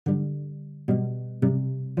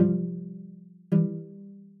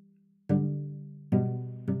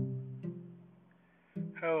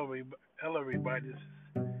This is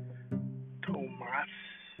Tomas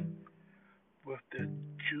with the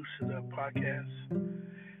Juice It Up podcast.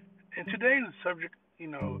 And today's subject,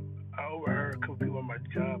 I overheard a couple people on my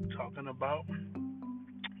job talking about,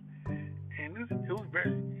 and it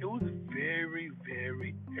was very,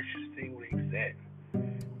 very interesting what they said.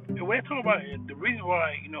 And when I talk about it, the reason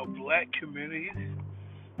why black communities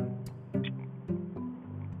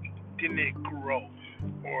didn't grow,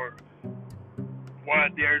 or why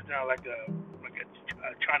there's not like a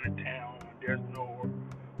Chinatown, there's no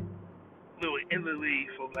little Italy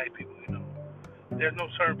for black people, There's no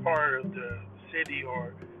certain part of the city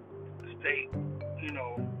or the state,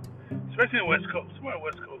 especially in the West Coast, somewhere on the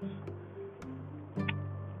West Coast,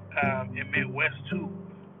 in Midwest too,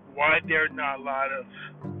 why there's not a lot of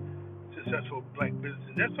successful black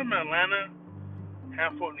businesses. There's some in Atlanta,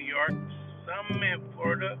 handful in New York, some in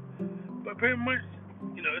Florida, but pretty much,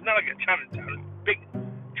 it's not like a Chinatown. It's big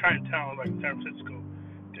Chinatown like San Francisco.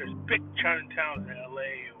 There's big Chinatowns in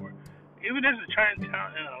LA, or even there's a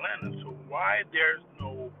Chinatown in Atlanta. So why there's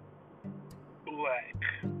no black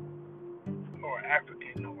or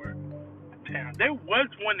African or town? There was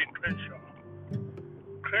one in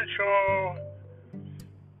Crenshaw,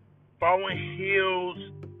 Baldwin Hills.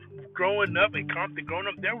 Growing up in Compton,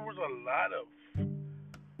 there was a lot of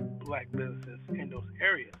black businesses in those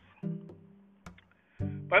areas.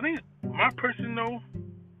 But I think my personal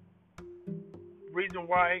reason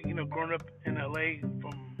why, growing up in LA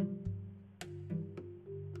from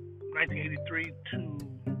 1983 to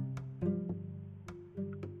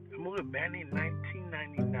I moved to Miami in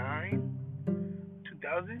 1999,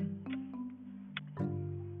 2000.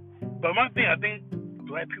 But my thing, I think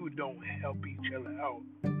black people don't help each other out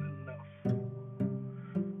enough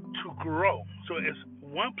to grow. So if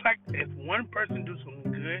one person do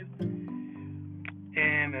something good,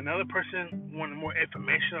 and another person wanted more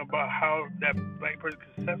information about how that black person is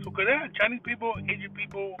successful, because Chinese people, Asian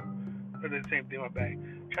people, are the same thing. My bag.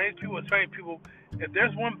 Chinese people, Hispanic people. If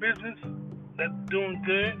there's one business that's doing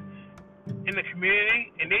good in the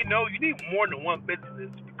community, and they know you need more than one business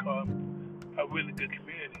to become a really good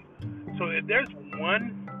community. So if there's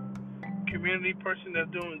one community person that's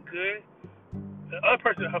doing good, the other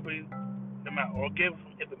person helping them out, or give them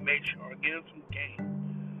some information, or give them some game.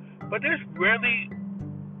 But there's rarely,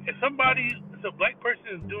 if a black person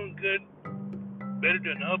is doing good, better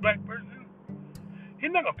than another black person,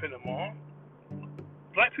 he's not gonna pin them on.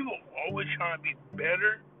 Black people always trying to be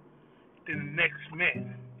better than the next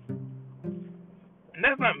man, and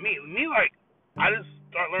that's not me. I just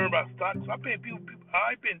start learning about stocks. I've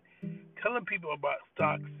been telling people about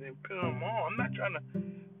stocks and pinning them on. I'm not trying to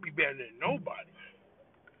be better than nobody.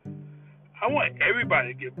 I want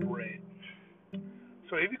everybody to get bread.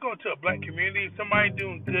 So if you go to a black community, somebody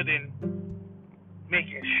doing good in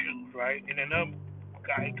making shoes, right? And another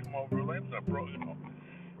guy come over, like, what's up, bro?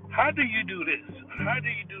 How do you do this? How do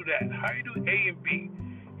you do that? How do you do A and B?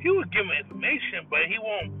 He will give him information, but he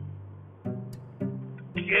won't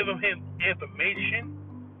give him information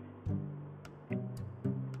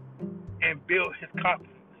and build his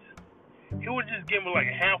confidence. He would just give him like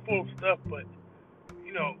a handful of stuff, but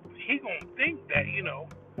he gonna think that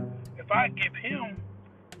if I give him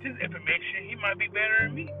this information, he might be better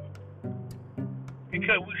than me,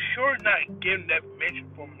 because we're sure not getting that information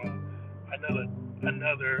from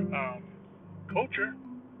another culture.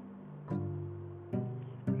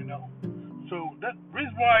 So that's the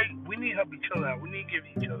reason why we need to help each other out. We need to give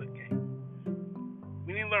each other a game.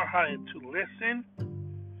 We need to learn how to listen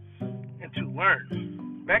and to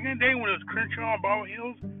learn. Back in the day when it was Crenshaw and Baldwin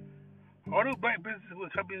Hills, all those black businesses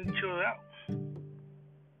was helping each other out.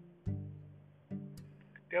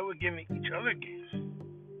 They were giving each other gifts.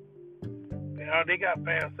 And how they got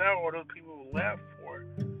passed out, or those people left, or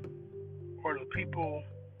the people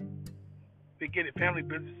they get a family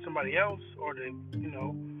business to somebody else, or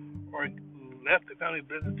or left the family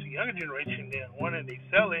business to younger generation. Then one and they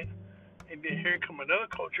sell it, and then here come another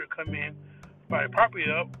culture come in, buy the property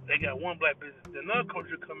up. They got one black business. Then another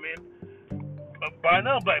culture come in, buy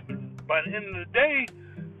another black business. By the end of the day,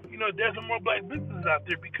 there's some more black businesses out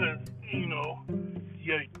there, because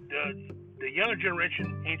the younger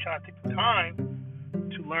generation ain't trying to take the time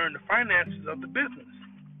to learn the finances of the business.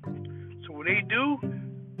 So what they do,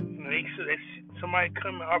 somebody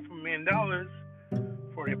come and offer $1 million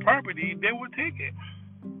for their property, they would take it.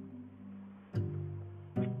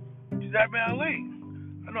 Just happened in LA.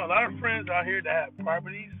 I know a lot of friends out here that have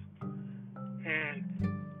properties, and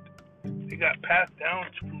they got passed down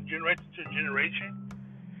from generation to generation.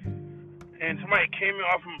 And somebody came in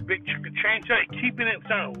off from a big chunk of change, keeping it,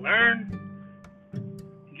 trying to learn,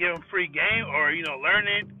 give them free game, or learn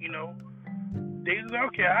it, They just like,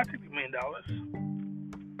 okay, I'll take $1 million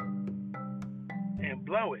and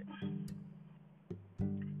blow it.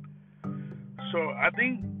 So I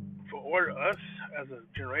think for order us as a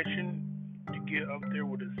generation to get up there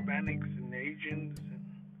with Hispanics and Asians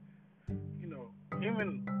and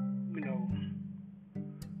even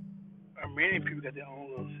Armenian people got their own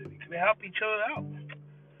little city. Can they help each other out?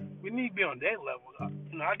 We need to be on their level. I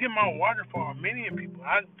get my water for Armenian people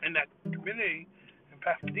in that community in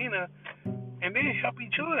Pasadena, and they help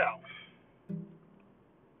each other out.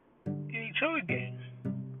 Get each other game.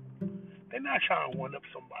 They're not trying to one up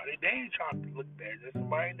somebody. They ain't trying to look better than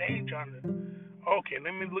somebody. They ain't trying to, okay,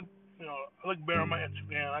 let me look, I look better on my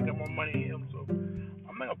Instagram. I got more money than him, so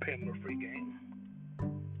I'm not going to pay him a free game.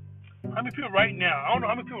 How many people right now, I don't know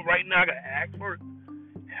how many people right now got to ask for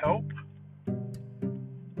help,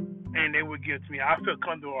 and they would give it to me. I feel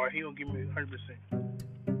comfortable, or he will give me 100%.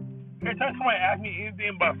 Every time somebody asks me anything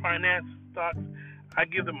about finance, stocks, I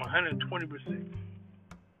give them 120%.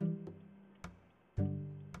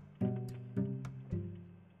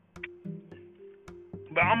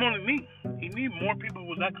 But I'm only me. You need more people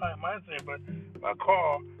with that kind of mindset. But if I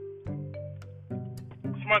call,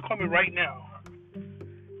 somebody call me right now,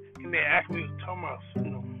 and they ask me, Thomas,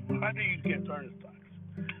 how do you get started in stocks?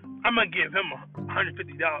 I'm gonna give him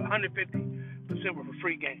 $150% worth of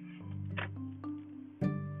free game.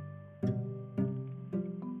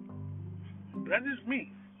 But that's just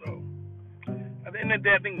me. So at the end of the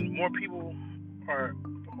day, I think more people are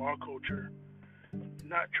from our culture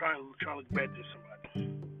not trying to look better than somebody.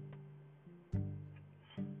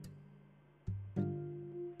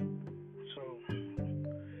 So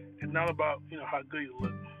it's not about how good you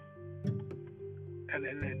look. At the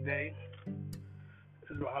end of the day,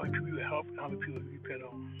 it's about how many people you help and how many people you put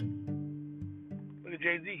on. Look at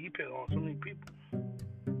Jay-Z, he put on so many people.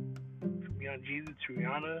 From Young Jesus to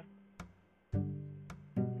Rihanna,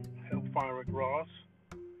 helped find Rick Ross,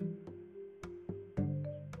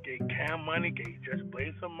 gave Cam money, gave Just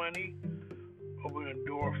Blaze some money, opened a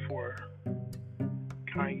door for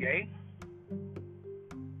Kanye,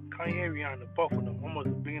 Rihanna, both of them, almost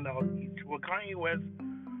 $1 billion each. Well, Kanye West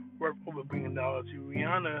worth over $1 billion.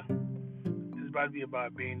 Rihanna is about to be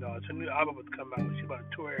about $1 billion. Her new album was come out. She's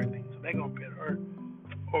about to tour everything, so they're gonna pay her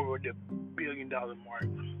over the $1 billion mark.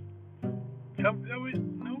 He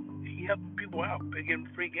helping people out, they give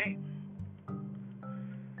them free game.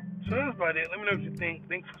 So that's about it. Let me know what you think.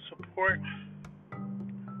 Thanks for support.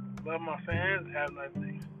 Love my fans. Have a nice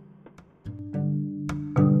day.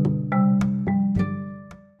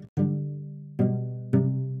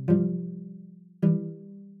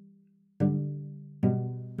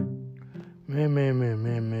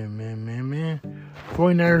 Man.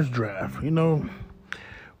 49ers draft.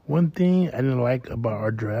 One thing I didn't like about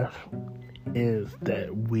our draft is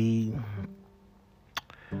that we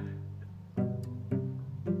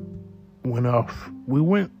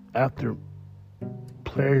went after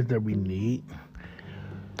players that we need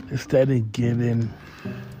instead of getting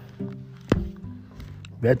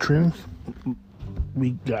veterans.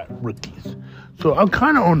 We got rookies. So I'm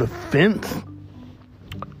kind of on the fence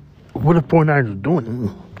what the 49ers are doing.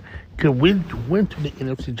 Because we went to the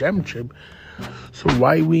NFC Championship, so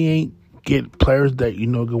why we ain't get players that,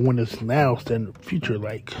 can win us now instead in the future?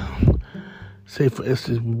 Like, say, for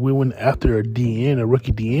instance, we went after a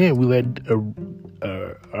rookie DN. We let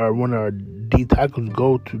one of our D tackles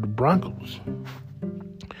go to the Broncos.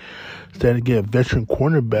 Instead of getting a veteran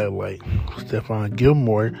cornerback like Stephon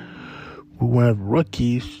Gilmore, we went after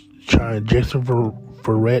rookies, trying Jason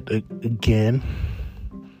Verrett again.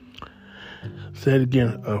 Instead of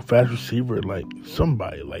getting a fast receiver like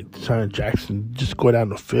somebody like Deshaun Jackson, just go down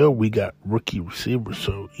the field, we got rookie receivers.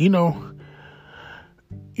 So, I know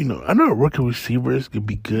rookie receivers could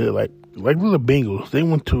be good. Like the Bengals, they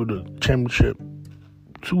went to the championship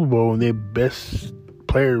Super Bowl and their best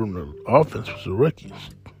player on the offense was the rookies.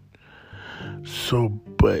 So,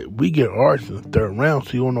 but we get ours in the third round,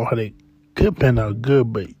 so you don't know how they could pan out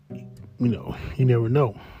good, but, you never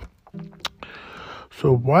know.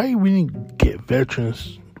 So why we didn't get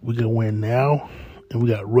veterans we can win now, and we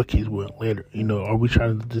got rookies win later? Are we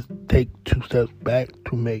trying to just take 2 steps back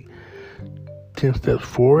to make 10 steps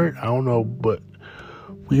forward? I don't know, but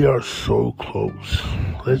we are so close.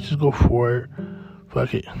 Let's just go for it.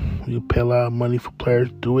 Fuck it. We can pay a lot of money for players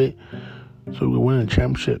to do it, so we can win a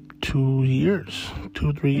championship 2 or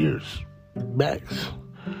 3 years max.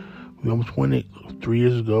 We almost won it 3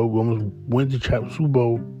 years ago. We almost went to Super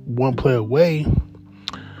Bowl one play away.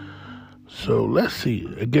 So let's see.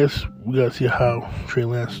 I guess we gotta see how Trey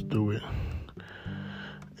Lance do it,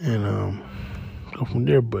 and go from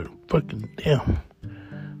there. But fucking damn,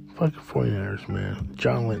 fucking 49ers, man.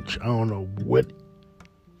 John Lynch, I don't know what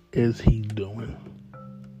is he doing.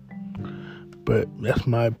 But that's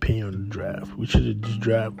my opinion on the draft. We should have just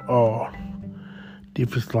draft all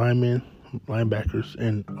defensive linemen, linebackers,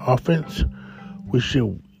 and offense. We should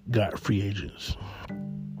have got free agents.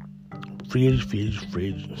 Free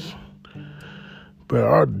agents. But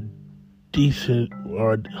our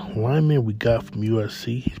lineman we got from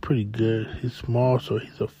USC, he's pretty good. He's small, so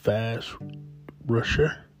he's a fast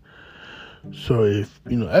rusher. So if,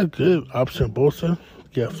 that's good. Option Bosa,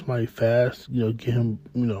 you have somebody fast, get him,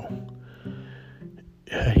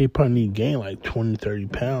 he probably need to gain like 20, 30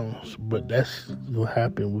 pounds, but that's going to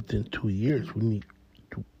happen within 2 years. We need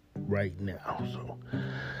to right now. So,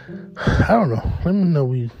 I don't know. Let me know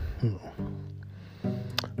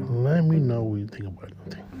what you think about it.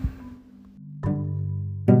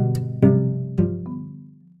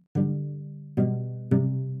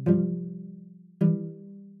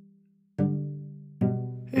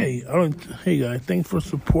 Hey guys, thanks for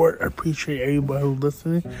support. I appreciate everybody who's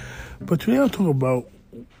listening. But today I'll talk about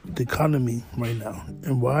the economy right now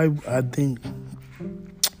and why I think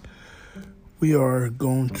we are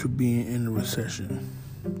going to be in a recession.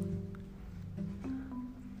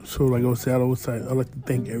 So like I was saying, I'd like to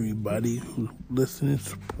thank everybody who's listening,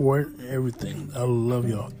 support, everything. I love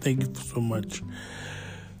y'all. Thank you so much.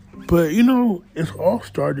 But, it's all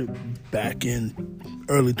started back in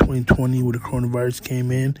early 2020 when the coronavirus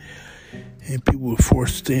came in and people were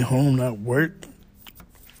forced to stay home, not work,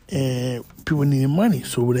 and people needed money.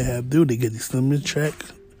 So what they have to do, they get the stimulus check,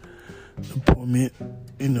 unemployment,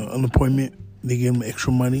 they give them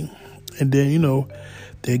extra money. And then,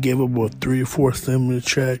 they gave up about 3 or 4 stimulus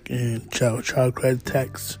check and child credit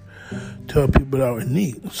tax to help people out in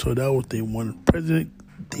need. So that was what they wanted.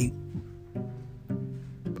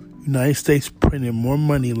 United States printed more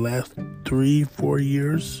money last 3-4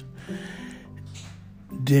 years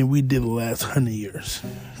than we did the last 100 years.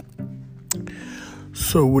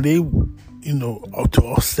 So when they, to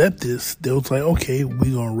offset this, they was like, okay,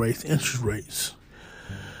 we're going to raise interest rates.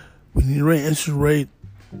 We need to raise interest rate,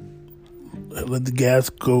 let the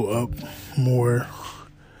gas go up more,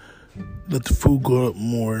 let the food go up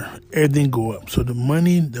more, everything go up. So the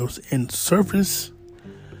money that was in surface,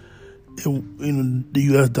 the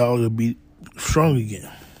U.S. dollar will be strong again.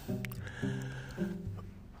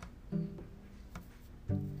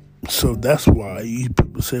 So that's why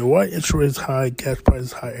people say, why interest rates high, gas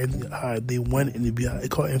prices high, everything high. They want it to be high. They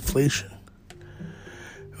call it inflation.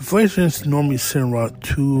 Inflation is normally sitting around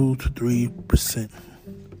 2 to 3%.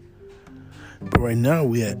 But right now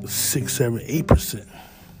we at 6, 7, 8%.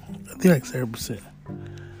 I think like 7%.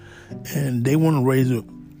 And they want to raise it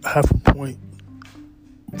half a point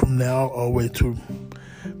from now all the way to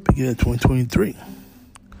beginning of 2023.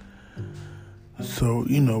 So,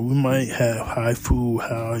 we might have high food,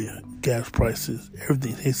 high gas prices,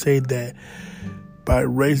 everything. They say that by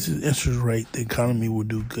raising the interest rate, the economy will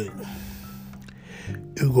do good.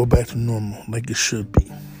 It will go back to normal like it should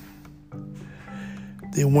be.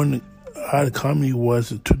 They want how the economy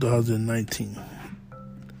was in 2019.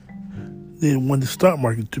 They want the stock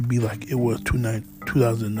market to be like it was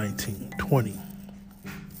 2019, 20.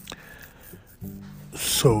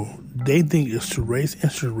 So they think it's to raise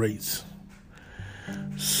interest rates.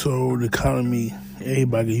 So the economy,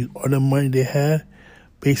 everybody use all the money they had,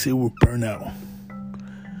 basically will burn out.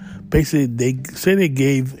 Basically, they say they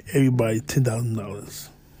gave everybody $10,000.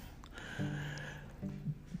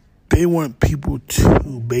 They want people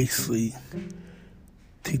to basically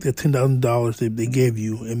take that $10,000 that they gave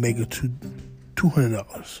you and make it to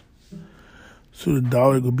 $200. So the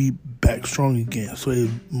dollar will be back strong again. So the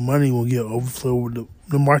money will get overflow with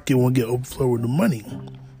the market won't get overflow with the money.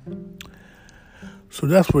 So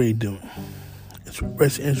that's what they're doing. It's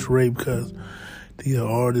raising interest rate because they got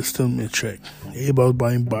all this stimulus check. Everybody's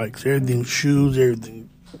buying bikes, everything, shoes, everything.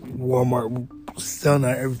 Walmart selling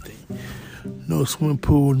out everything. No swimming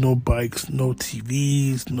pool, no bikes, no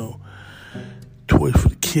TVs, no toys for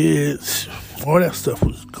the kids. All that stuff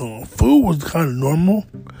was gone. Food was kind of normal,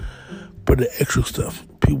 but the extra stuff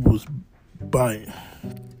people was buying.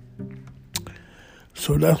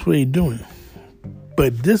 So that's what they're doing.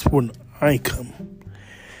 But this one, I come.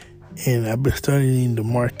 And I've been studying the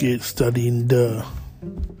market, studying the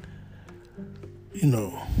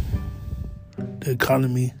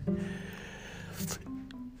economy.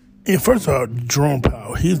 And first of all, Jerome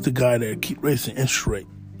Powell, he's the guy that keep raising interest rate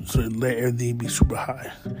so let everything be super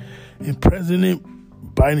high. And President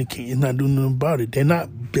Biden is not doing nothing about it. They're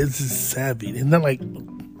not business savvy. They're not like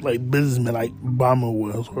businessmen like Obama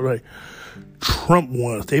was or like Trump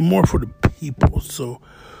was. They're more for the people. So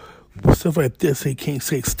stuff like this, they can't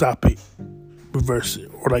say stop it, reverse it,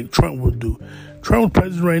 or like Trump would do. Trump was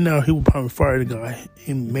president right now, he would probably fire the guy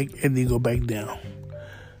and make everything go back down.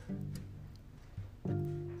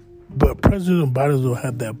 But President Biden don't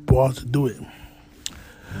have that balls to do it.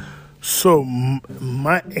 So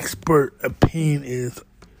my expert opinion is,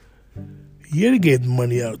 yeah, they gave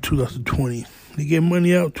money out 2020. They gave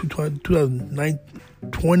money out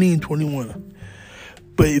 2020 and 21.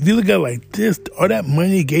 But if you look at it like this, all that money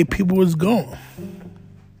they gave people is gone.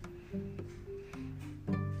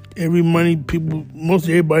 Most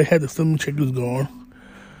everybody had the stimulus check is gone.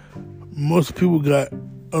 Most people got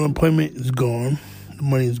unemployment is gone. The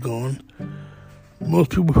money is gone. Most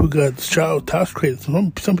people who got child tax credits,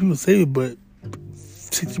 some people save it, but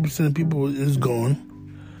 60% of people is gone.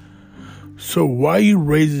 So why you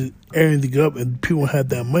raising everything up and people don't have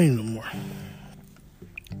that money no more?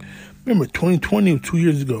 Remember, 2020 was 2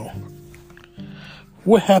 years ago.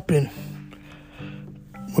 What happened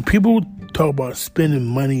when people talk about spending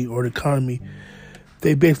money or the economy?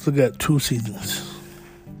 They basically got two seasons: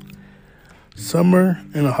 summer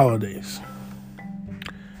and the holidays.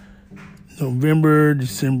 November,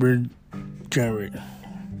 December, January.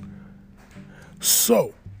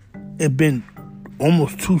 So, it's been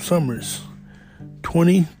almost 2 summers,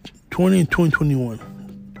 2020 and 2021.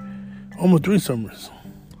 Almost 3 summers.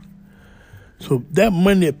 So that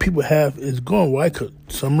money that people have is gone. Why? Because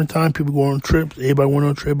summertime, people go on trips. Everybody went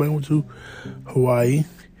on a trip. Everybody went to Hawaii.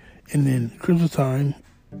 And then Christmas time,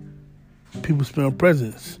 people spend on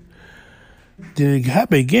presents. Then it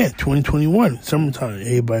happened again, 2021, summertime.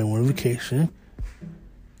 Everybody went on vacation.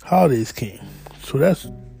 Holidays came. So that's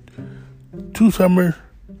 2 summer,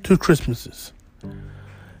 2 Christmases.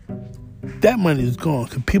 That money is gone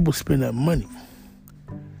because people spend that money.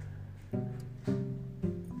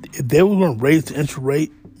 If they were going to raise the interest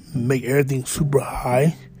rate, make everything super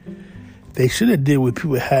high, they should have did what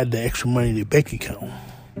people had the extra money in their bank account.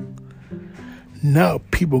 Now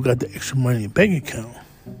people got the extra money in their bank account.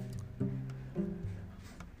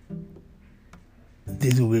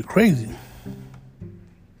 They're going to get crazy.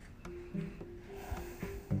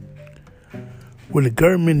 What the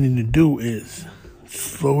government need to do is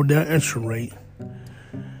slow down interest rate,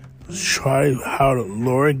 try how to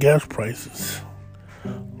lower gas prices,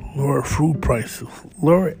 lower food prices,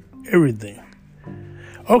 lower everything.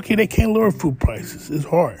 Okay, they can't lower food prices. It's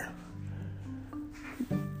hard.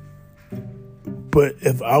 But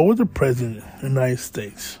if I was the president of the United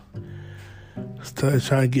States, instead of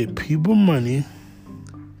trying to get people money,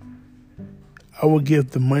 I would give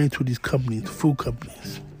the money to these companies, food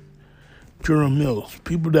companies, General Mills,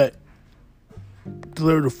 people that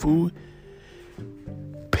deliver the food,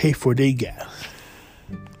 pay for their gas,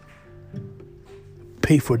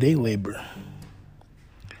 pay for their labor,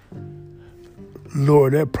 lower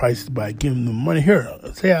their prices by giving them money. Here,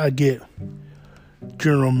 say I get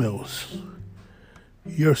General Mills.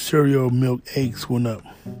 Your cereal, milk, eggs went up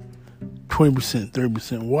 20%,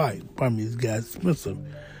 30%. Why? Probably is gas expensive.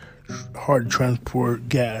 Hard to transport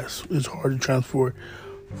gas. It's hard to transport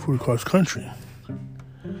food across country.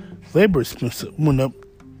 Labor expensive went up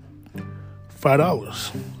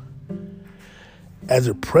 $5. As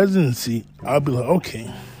a presidency, I'll be like, okay,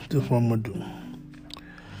 this is what I'm gonna do.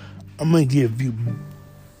 I'm gonna give you $1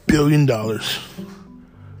 billion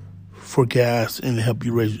for gas and help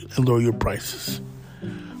you raise and lower your prices.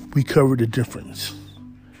 We cover the difference.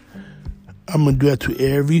 I'm gonna do that to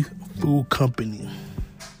every food company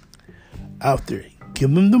out there.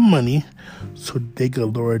 Give them the money so they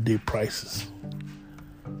can lower their prices.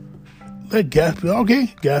 Let gas be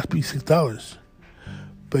okay. Gas be $6,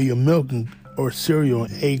 but your milk or cereal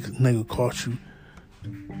and eggs not gonna cost you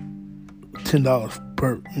 $10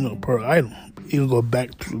 per item. It'll go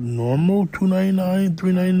back to normal $2.99,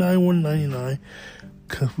 $3.99, $1.99,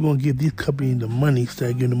 because we're gonna give these companies the money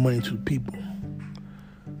instead of giving the money to the people.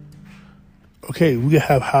 Okay, we can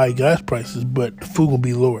have high gas prices, but the food gonna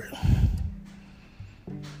be lower.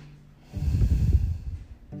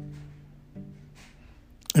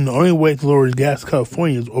 And the only way to lower gas in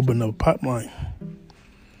California is open up a pipeline.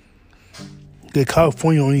 The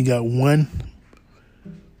California only got one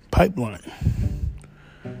pipeline.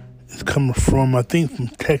 It's coming from, I think, from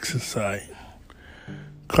Texas side.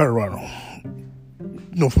 Colorado.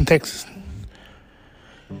 No, from Texas.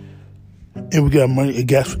 And we got money,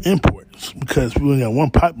 gas for imports because we only got one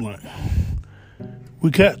pipeline.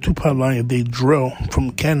 We got 2 pipelines. If they drill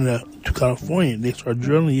from Canada to California, they start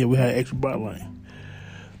drilling, yeah, we had an extra pipeline.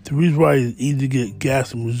 The reason why it's easy to get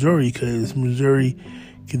gas in Missouri because Missouri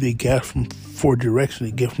get their gas from 4 directions.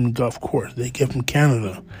 They get from the Gulf Coast. They get from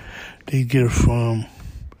Canada. They get it from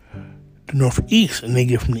the Northeast, and they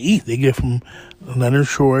get it from the East. They get it from the Atlantic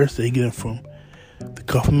Shores. They get it from the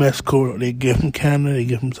Gulf of Mexico. They get it from Canada.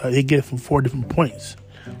 They get it from 4 different points.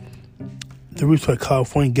 The reason why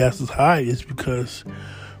California gas is high is because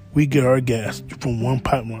we get our gas from one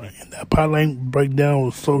pipeline, and that pipeline break down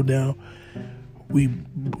or slow down.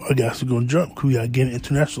 Our gas is going to jump because we got to get it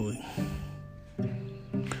internationally.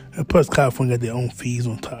 And plus, California got their own fees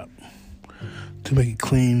on top to make it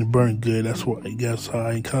clean and burn good. That's why gas is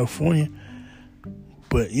high in California.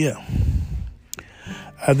 But yeah,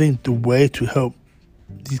 I think the way to help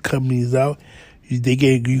these companies out is they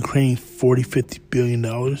gave Ukraine $40-50 billion.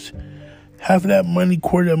 Half of that money,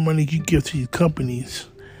 quarter of that money, you give to these companies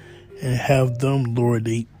and have them lower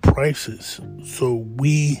their prices so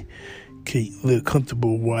we can live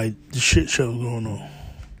comfortable while the shit show is going on.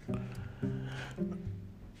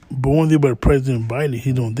 But one thing about President Biden,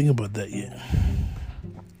 he don't think about that yet.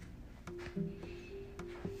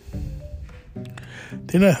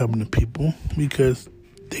 They're not helping the people because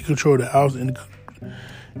they control the House and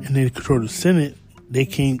they control the Senate. They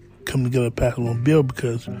can't come together and pass one bill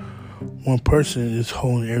because one person is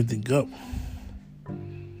holding everything up.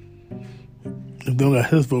 If they don't got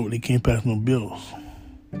his vote, they can't pass no bills.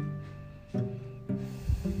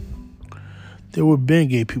 They would Ben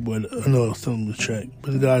gave people another stimulus check,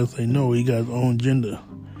 but the guys say no, he got his own agenda.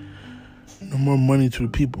 No more money to the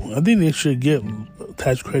people. I think they should get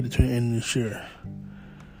tax credit to the end of this year,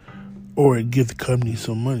 or give the companies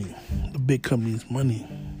some money, the big companies money,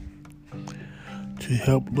 to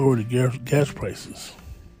help lower the gas prices,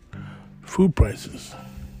 food prices.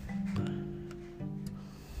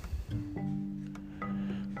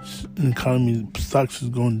 The economy, stocks is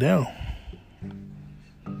going down.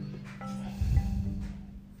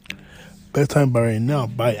 Best time buy right now,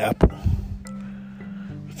 buy Apple.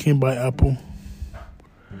 You can't buy Apple.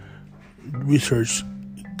 Research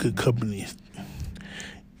good companies.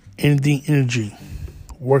 Anything energy,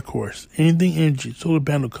 Workhorse, anything energy, solar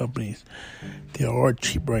panel companies, they are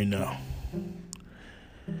cheap right now.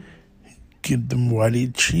 Give them why they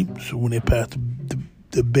cheap, so when they pass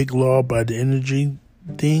the big law by the energy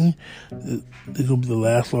thing, they're gonna be the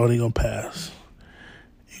last law they're gonna pass.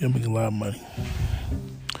 You're gonna make a lot of money.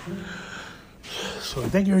 So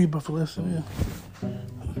thank you everybody for listening.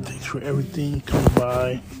 Thanks for everything. Come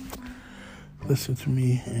by, listen to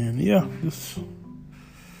me, and yeah, this is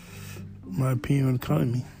my opinion on the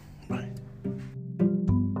economy. Bye.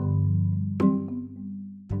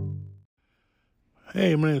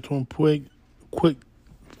 Hey, my name is Tom Puig. Quick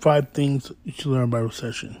 5 things you should learn about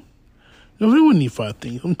recession. You know, we wouldn't need 5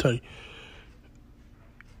 things. I'm telling you.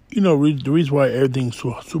 You know, the reason why everything's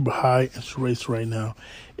so super high and rates right now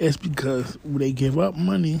is because when they give up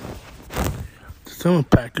money to some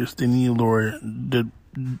packers, they need to lower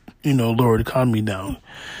the economy down.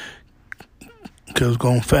 Because it's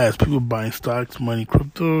going fast. People buying stocks, money,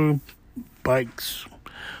 crypto, bikes,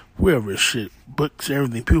 whatever shit, books,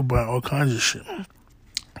 everything. People buying all kinds of shit.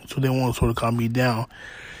 So they want to slow the economy down,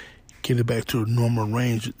 get it back to a normal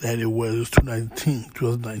range that it was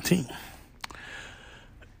 2019.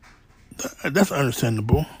 That's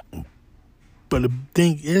understandable. But the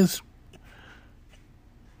thing is,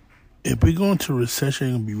 if we go into a recession,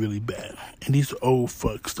 it's going to be really bad. And these old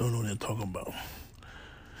fucks don't know what they're talking about.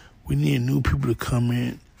 We need new people to come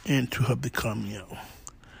in and to help the economy out.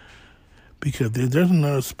 Because if there's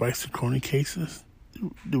another spike in corona cases,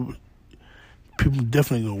 people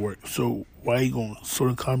definitely going to work. So why are you going to slow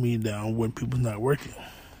the economy down when people's not working?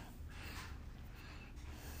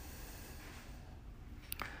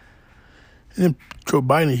 And then Joe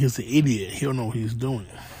Biden, he's an idiot. He don't know what he's doing.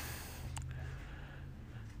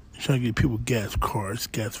 He's trying to get people gas cards,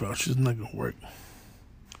 gas vouchers. It's not going to work.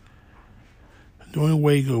 The only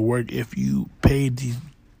way it's going to work if you pay these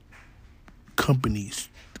companies,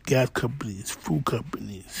 gas companies, food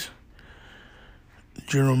companies,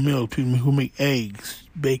 General Mills, people who make eggs,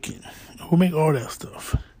 bacon, who make all that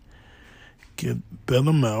stuff. Bail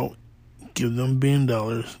them out, give them $1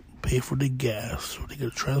 billion, pay for the gas so they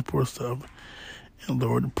can transport stuff and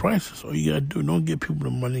lower the prices. All you gotta do, don't give people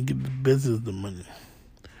the money, give the business the money.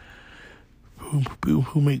 People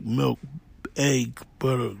who make milk, eggs,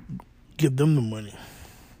 butter, give them the money.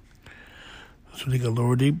 So they can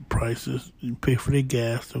lower their prices, you pay for their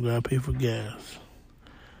gas, don't gotta pay for gas.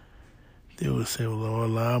 They would save a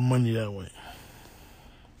lot of money that way.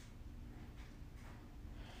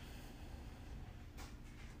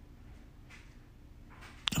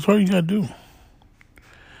 That's all you gotta do.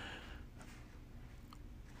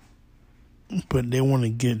 But they want to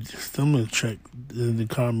get the stimulus check. The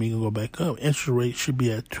economy can go back up. Interest rate should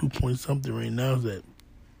be at 2 point something right now. Is at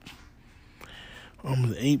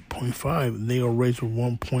almost 8.5. They gonna raise with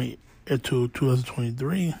 1 point until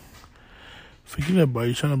 2023. Forget about it.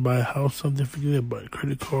 You're trying to buy a house, something, forget about it.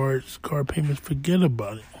 Credit cards, car payments, forget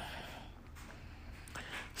about it.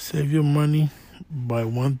 Save your money, buy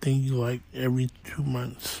one thing you like every 2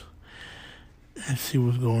 months, and see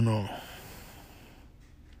what's going on.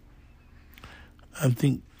 I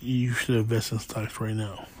think you should invest in stocks right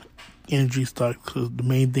now. Energy stocks, because the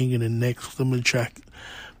main thing in the next stimulus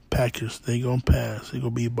package, they gonna pass. They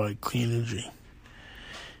gonna be about clean energy.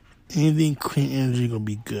 Anything clean energy gonna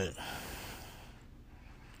be good.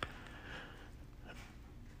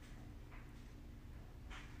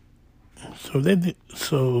 So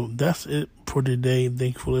that's it for today.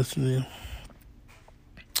 Thank you for listening.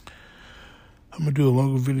 I'm gonna do a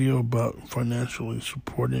longer video about financially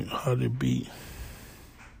supporting how to be.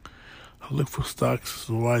 I look for stocks,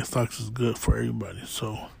 so why stocks is good for everybody.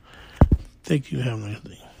 So thank you. Have a nice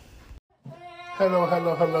day. Hello.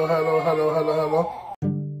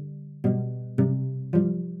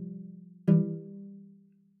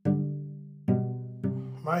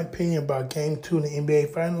 My opinion about Game 2 in the NBA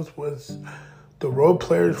Finals was the role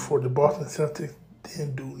players for the Boston Celtics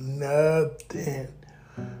didn't do nothing.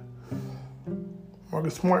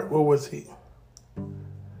 Marcus Smart, what was he?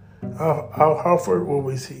 Al Horford, what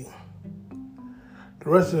was he? The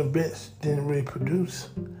rest of the bench didn't really produce.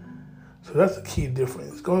 So that's the key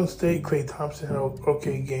difference. Golden State, Klay Thompson had an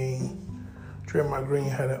okay game. Draymond Green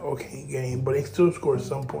had an okay game, but they still scored at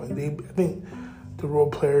some point. I think the role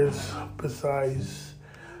players, besides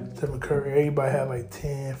Stephen Curry, everybody had like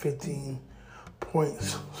 10, 15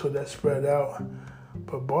 points, so that spread out.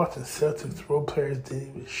 But Boston Celtics role players didn't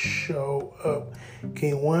even show up.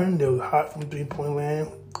 Game 1, they was hot from 3-point land.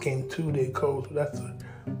 Game 2, they cold. So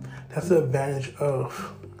that's the advantage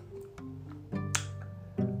of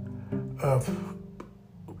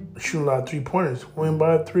shooting a lot of 3-pointers. Win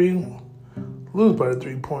by 3, lose by the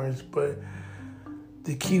 3-pointers. But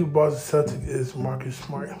the key to Boston Celtics is Marcus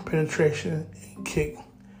Smart. Penetration and kick.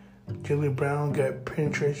 Jaylen Brown got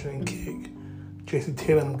penetration and kick. Jason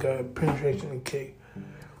Tatum got penetration and kick.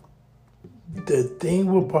 The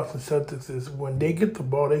thing with Boston Celtics is when they get the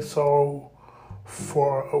ball, they so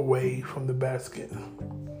far away from the basket.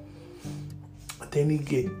 They need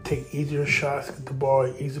to take easier shots, get the ball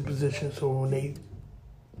in easier position, so when they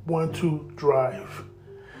want to drive,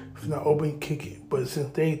 if it's not open, kick it. But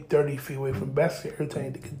since they 30 feet away from the basket, every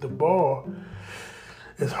time they get the ball,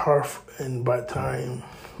 it's hard, and by the time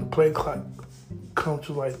the play clock comes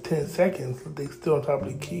to like 10 seconds, they still on top of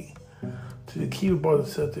the key. So the key with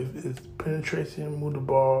Boston Celtics is penetration, move the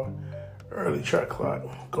ball, early shot clock.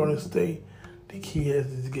 Golden State, the key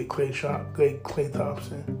is to get Klay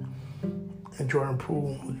Thompson and Jordan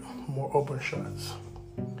Poole with more open shots.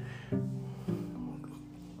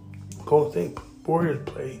 Golden State Warriors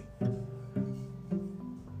play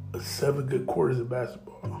 7 good quarters of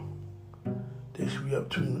basketball. They should be up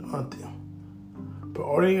 2-0. But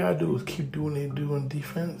all they gotta do is keep doing what they do on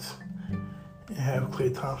defense and have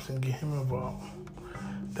Klay Thompson get him involved.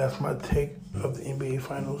 That's my take of the NBA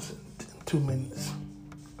Finals in 2 minutes.